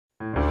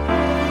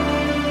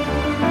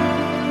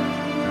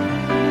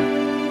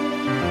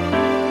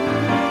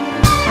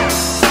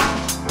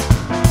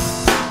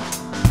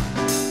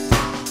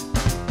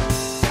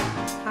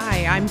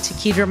to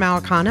Kedra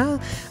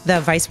Malakana, the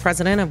Vice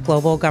President of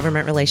Global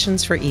Government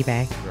Relations for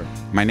eBay.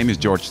 My name is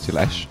George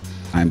Tilesh.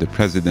 I'm the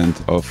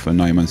president of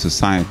Neumann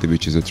Society,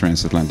 which is a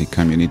transatlantic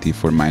community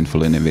for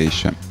mindful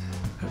innovation.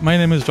 My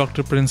name is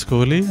Dr. Prince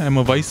Kohli. I'm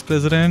a Vice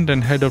President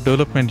and Head of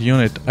Development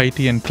Unit, IT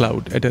and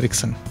Cloud at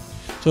Ericsson.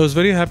 So I was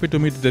very happy to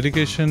meet the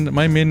delegation.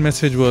 My main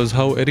message was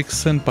how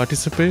Ericsson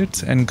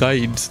participates and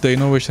guides the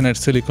innovation at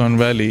Silicon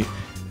Valley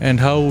and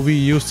how we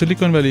use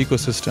Silicon Valley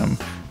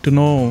ecosystem to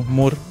know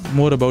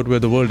more about where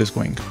the world is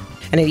going.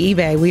 And at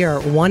eBay, we are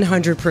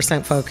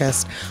 100%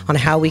 focused on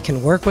how we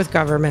can work with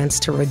governments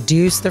to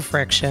reduce the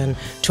friction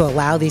to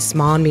allow these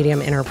small and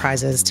medium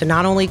enterprises to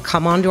not only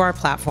come onto our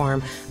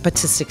platform, but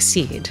to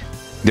succeed.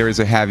 There is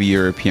a heavy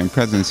European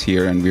presence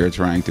here, and we are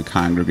trying to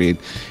congregate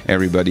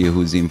everybody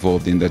who's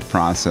involved in that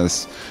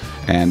process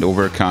and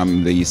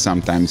overcome the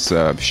sometimes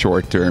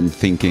short-term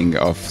thinking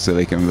of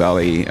Silicon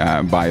Valley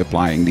by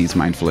applying these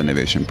mindful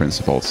innovation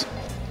principles.